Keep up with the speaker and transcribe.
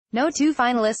No two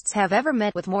finalists have ever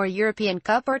met with more European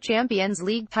Cup or Champions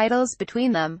League titles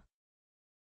between them.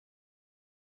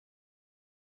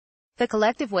 The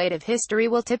collective weight of history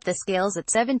will tip the scales at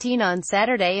 17 on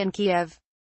Saturday in Kiev.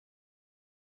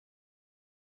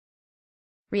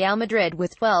 Real Madrid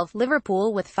with 12,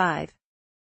 Liverpool with 5.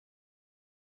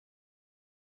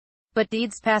 But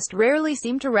deeds past rarely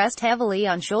seem to rest heavily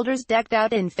on shoulders decked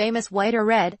out in famous white or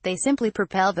red. They simply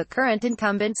propel the current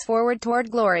incumbents forward toward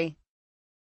glory.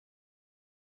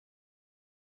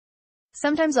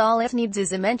 Sometimes all it needs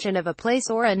is a mention of a place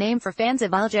or a name for fans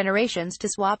of all generations to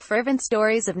swap fervent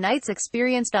stories of nights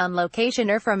experienced on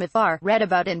location or from afar, read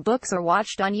about in books or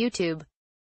watched on YouTube.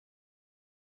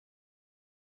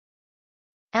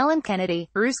 Alan Kennedy,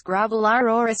 Bruce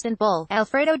Grobbelaar or Istanbul,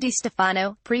 Alfredo Di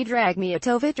Stefano, Predrag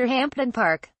Mijatovic or Hampden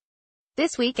Park.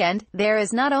 This weekend, there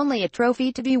is not only a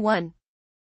trophy to be won.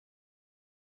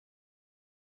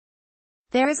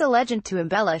 There is a legend to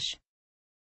embellish.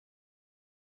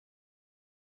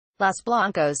 Los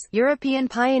Blancos, European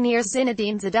pioneers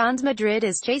Zinedine Zidane's Madrid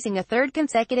is chasing a third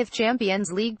consecutive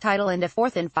Champions League title and a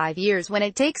fourth in 5 years when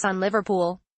it takes on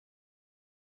Liverpool.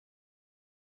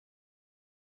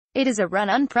 It is a run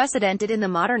unprecedented in the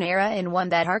modern era and one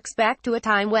that harks back to a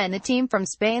time when the team from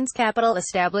Spain's capital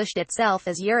established itself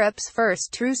as Europe's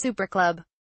first true superclub.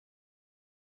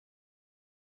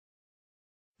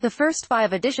 The first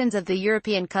 5 editions of the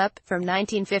European Cup, from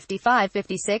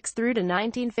 1955-56 through to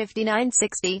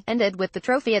 1959-60, ended with the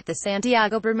trophy at the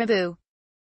Santiago Bernabeu.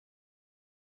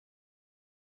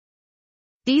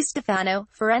 Di Stefano,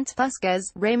 Ferenc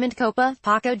Puskás, Raymond Kopa,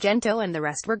 Paco Gento and the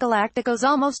rest were Galacticos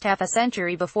almost half a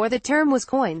century before the term was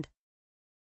coined.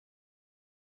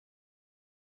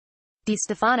 Di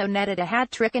Stefano netted a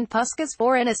hat-trick and Puskás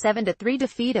 4 in a 7-3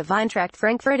 defeat of Eintracht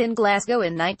Frankfurt in Glasgow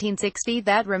in 1960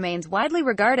 that remains widely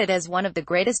regarded as one of the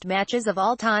greatest matches of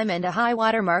all time and a high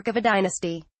watermark of a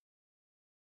dynasty.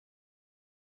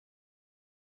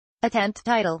 A 10th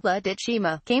title, La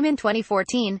Decima, came in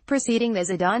 2014, preceding the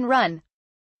Zidane run.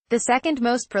 The second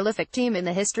most prolific team in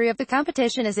the history of the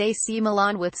competition is AC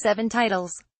Milan with 7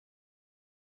 titles.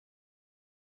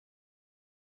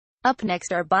 Up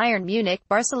next are Bayern Munich,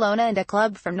 Barcelona and a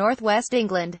club from northwest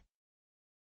England.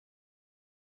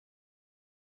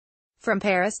 From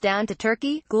Paris down to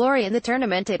Turkey, glory in the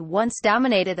tournament it once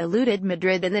dominated eluded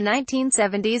Madrid in the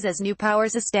 1970s as new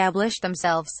powers established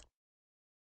themselves.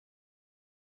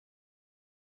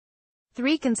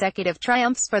 3 consecutive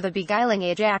triumphs for the beguiling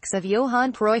Ajax of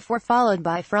Johan Cruyff were followed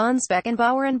by Franz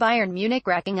Beckenbauer and Bayern Munich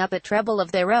racking up a treble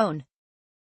of their own.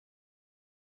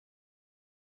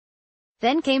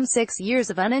 Then came 6 years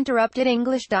of uninterrupted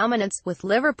English dominance, with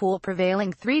Liverpool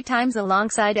prevailing 3 times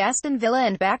alongside Aston Villa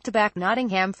and back-to-back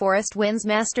Nottingham Forest wins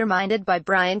masterminded by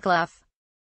Brian Clough.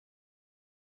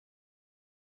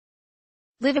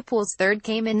 Liverpool's third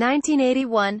came in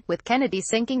 1981, with Kennedy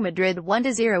sinking Madrid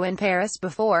 1-0 in Paris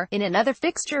before, in another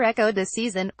fixture echoed this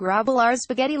season, Grobbelaar's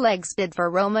spaghetti legs did for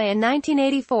Roma in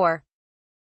 1984.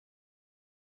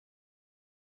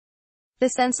 The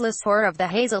senseless horror of the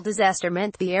Hazel disaster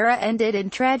meant the era ended in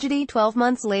tragedy 12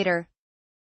 months later.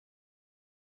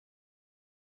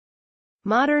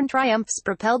 Modern triumphs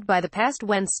propelled by the past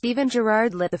when Steven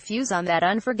Gerrard lit the fuse on that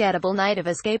unforgettable night of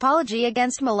escapology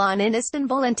against Milan in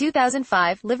Istanbul in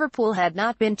 2005, Liverpool had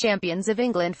not been champions of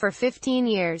England for 15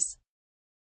 years.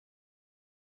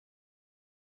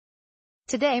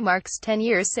 Today marks 10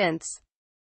 years since.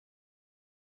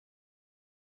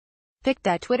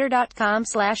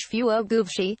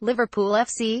 pic.twitter.com/fuogubshi, Liverpool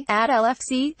FC,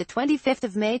 @LFC, the 25th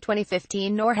of May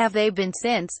 2015 nor have they been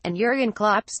since, and Jurgen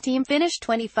Klopp's team finished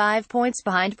 25 points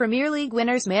behind Premier League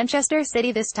winners Manchester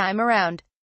City this time around.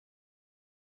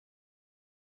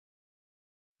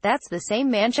 That's the same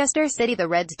Manchester City the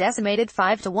Reds decimated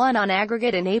 5-1 on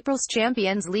aggregate in April's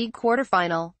Champions League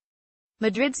quarter-final.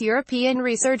 Madrid's European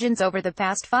resurgence over the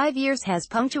past 5 years has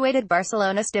punctuated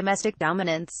Barcelona's domestic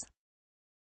dominance.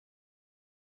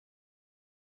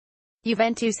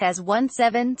 Juventus has won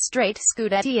 7 straight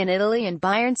Scudetti in Italy and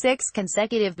Bayern 6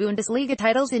 consecutive Bundesliga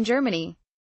titles in Germany.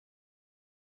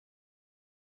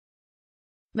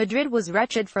 Madrid was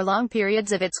wretched for long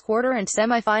periods of its quarter and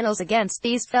semi-finals against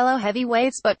these fellow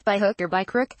heavyweights but, by hook or by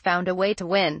crook, found a way to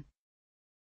win.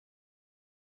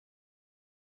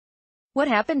 What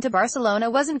happened to Barcelona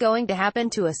wasn't going to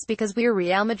happen to us because we're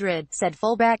Real Madrid, said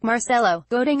fullback Marcelo,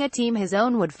 goading a team his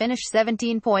own would finish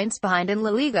 17 points behind in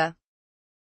La Liga.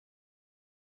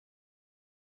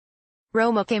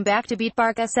 Roma came back to beat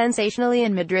Barca sensationally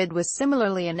and Madrid was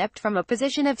similarly inept from a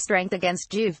position of strength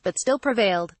against Juve but still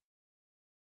prevailed.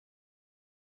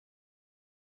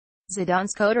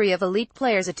 Zidane's coterie of elite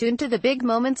players attuned to the big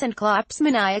moments and Klopp's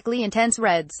maniacally intense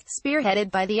Reds,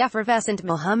 spearheaded by the effervescent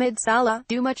Mohamed Salah,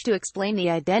 do much to explain the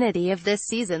identity of this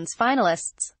season's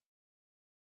finalists.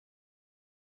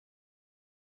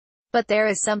 But there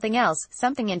is something else,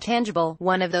 something intangible,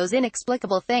 one of those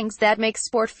inexplicable things that makes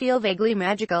sport feel vaguely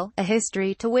magical, a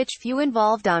history to which few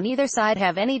involved on either side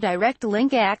have any direct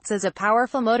link acts as a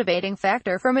powerful motivating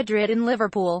factor for Madrid and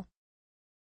Liverpool.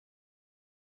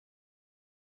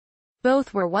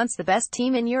 Both were once the best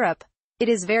team in Europe. It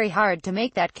is very hard to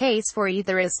make that case for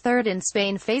either, as third in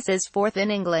Spain faces fourth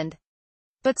in England.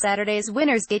 But Saturday's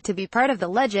winners get to be part of the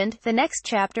legend, the next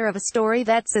chapter of a story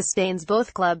that sustains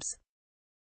both clubs.